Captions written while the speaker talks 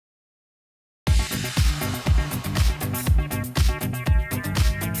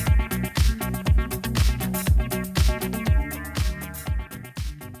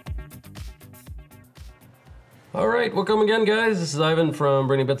Alright, welcome again guys, this is Ivan from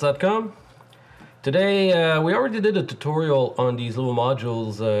Brainy-Bits.com. Today we already did a tutorial on these little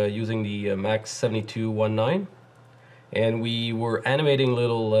modules using the Max7219, and we were animating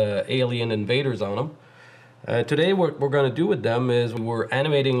little alien invaders on them. Today what we're going to do with them is we're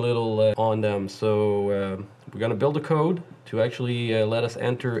animating little on them, so we're going to build a code to actually let us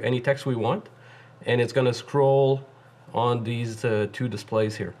enter any text we want, and it's going to scroll on these two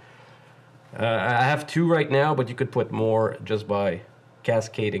displays here. I have two right now, but you could put more just by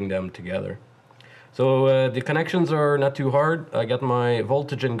cascading them together. So the connections are not too hard. I got my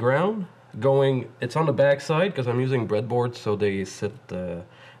voltage and ground going. It's on the back side because I'm using breadboards, so they sit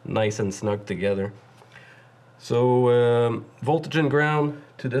nice and snug together. So voltage and ground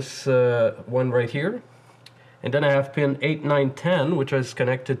to this one right here. And then I have pin 8, 9, 10, which is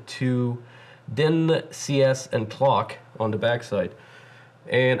connected to DIN, CS, and clock on the back side.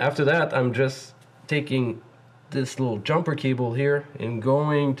 And after that, I'm just taking this little jumper cable here and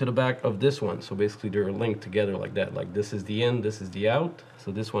going to the back of this one. So basically they're linked together like that. Like this is the in, this is the out.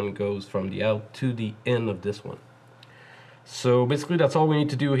 So this one goes from the out to the in of this one. So basically that's all we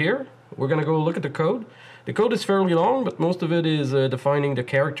need to do here. We're going to go look at the code. The code is fairly long, but most of it is defining the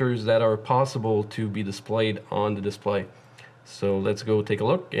characters that are possible to be displayed on the display. So let's go take a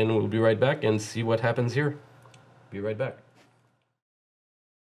look, and we'll be right back and see what happens here. Be right back.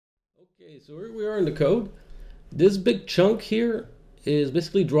 Okay, so here we are in the code. This big chunk here is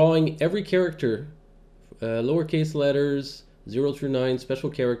basically drawing every character, lowercase letters, 0 through 9, special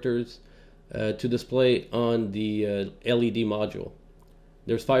characters, to display on the LED module.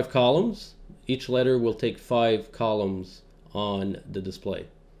 There's 5 columns. Each letter will take 5 columns on the display.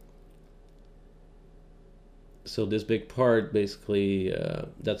 So this big part, basically,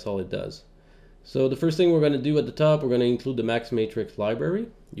 that's all it does. So the first thing we're going to do at the top, we're going to include the Max Matrix library.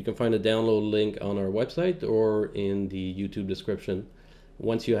 You can find a download link on our website or in the YouTube description.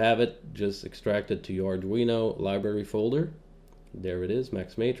 Once you have it, just extract it to your Arduino library folder. There it is,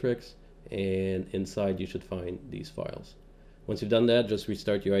 Max Matrix, and inside you should find these files. Once you've done that, just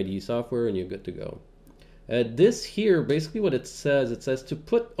restart your IDE software and you're good to go. This here, basically what it says to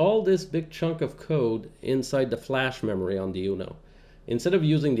put all this big chunk of code inside the flash memory on the Uno. Instead of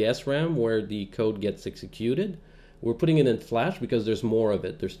using the SRAM where the code gets executed, we're putting it in flash because there's more of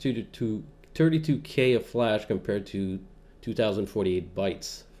it. There's 32K of flash compared to 2048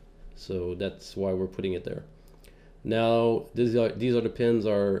 bytes. So that's why we're putting it there. Now, these are the pins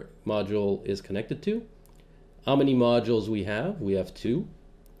our module is connected to. How many modules we have? We have 2,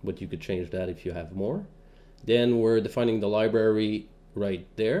 but you could change that if you have more. Then we're defining the library right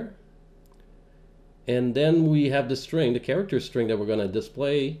there. And then we have the string, the character string that we're going to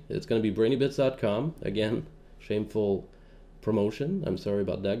display. It's going to be Brainy-Bits.com. Again, shameful promotion. I'm sorry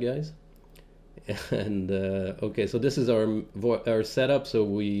about that, guys. And okay, so this is our setup. So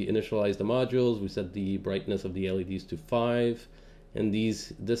we initialize the modules. We set the brightness of the LEDs to 5. And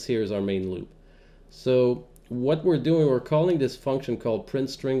this here is our main loop. So what we're doing, we're calling this function called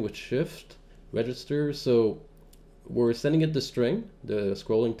print string with shift register. So we're sending it the string, the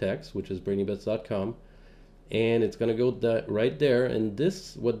scrolling text, which is Brainy-Bits.com, and it's going to go right there. And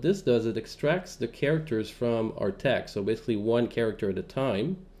what this does, it extracts the characters from our text, so basically one character at a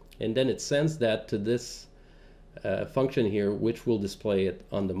time, and then it sends that to this function here, which will display it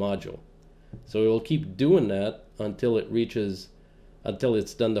on the module. So it will keep doing that until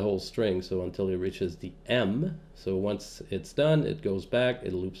it's done the whole string, so until it reaches the M. So once it's done, it goes back,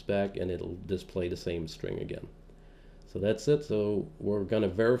 it loops back, and it'll display the same string again. So that's it. So we're going to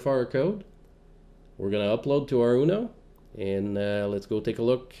verify our code. We're going to upload to our Uno, and let's go take a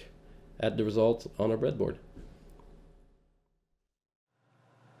look at the results on our breadboard.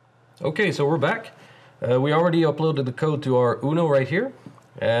 Okay, so we're back. We already uploaded the code to our Uno right here,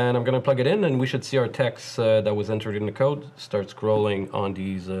 and I'm going to plug it in, and we should see our text that was entered in the code start scrolling on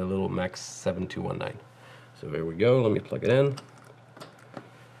these little Max7219. So there we go. Let me plug it in.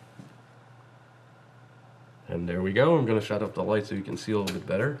 And there we go. I'm going to shut off the light so you can see a little bit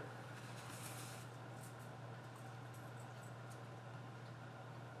better.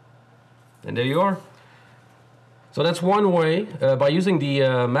 And there you are. So that's one way. By using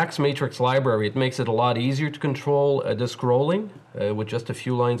the Max Matrix library, it makes it a lot easier to control the scrolling with just a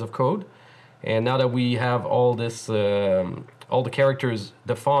few lines of code. And now that we have all this, all the characters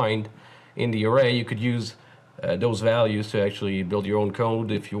defined in the array, you could use those values to actually build your own code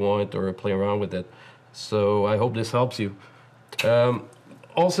if you want, or play around with it. So I hope this helps you.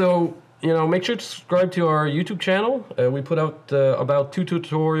 Also, make sure to subscribe to our YouTube channel. We put out about 2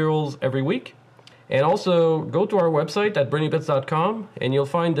 tutorials every week. And also go to our website at Brainy-Bits.com, and you'll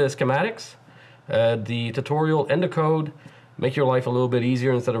find the schematics the tutorial and the code make your life a little bit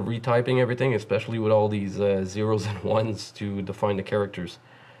easier instead of retyping everything, especially with all these zeros and ones to define the characters.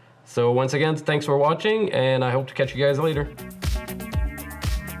 So once again, thanks for watching, and I hope to catch you guys later.